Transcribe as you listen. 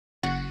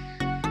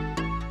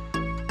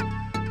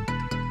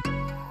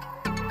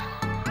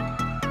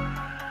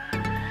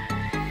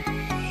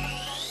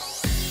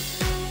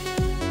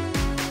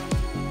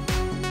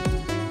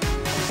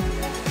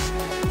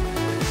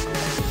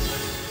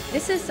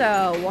This is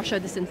a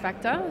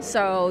washer-disinfector.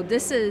 So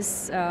this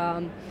is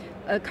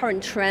a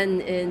current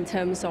trend in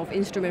terms of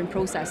instrument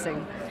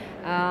processing.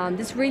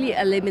 This really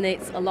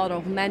eliminates a lot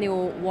of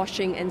manual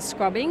washing and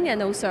scrubbing,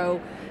 and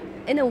also,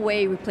 in a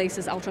way,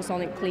 replaces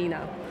ultrasonic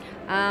cleaner.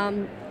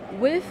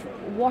 With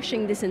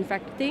washing,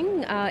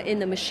 disinfecting in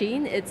the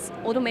machine, it's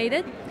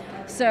automated.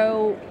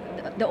 So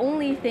the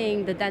only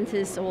thing the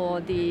dentist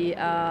or the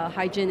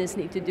hygienist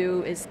need to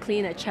do is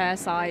clean a chair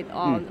side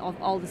of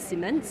all the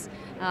cements,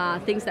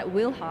 things that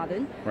will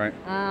harden. Right.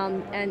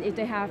 And if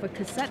they have a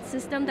cassette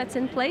system that's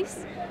in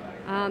place,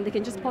 they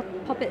can just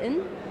pop it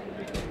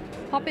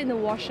in the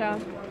washer,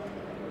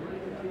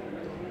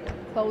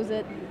 close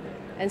it,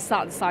 and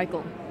start the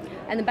cycle.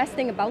 And the best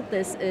thing about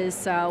this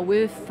is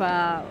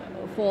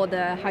for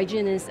the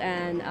hygienists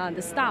and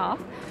the staff,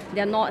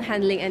 they're not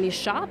handling any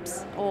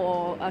sharps,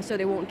 or so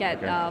they won't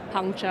get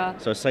puncture.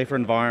 So a safer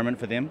environment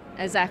for them?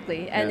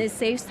 Exactly, and it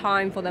saves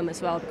time for them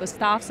as well, because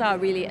staffs are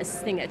really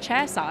assisting at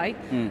chair side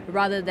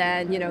rather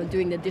than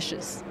doing the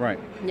dishes. Right.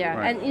 Yeah,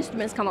 right. and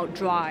instruments come out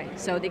dry,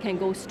 so they can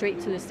go straight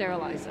to the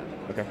sterilizer.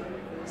 Okay.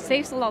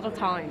 Saves a lot of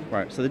time.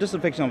 Right, so the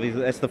disinfection,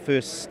 obviously, that's the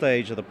first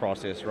stage of the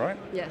process, right?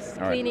 Yes,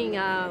 All cleaning,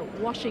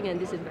 washing and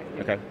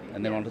disinfecting. Okay,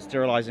 and then on to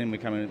sterilizing, we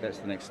come in, that's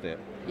the next step.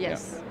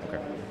 Yes. Yeah.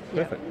 Okay,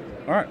 perfect.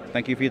 All right,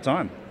 thank you for your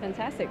time.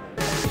 Fantastic.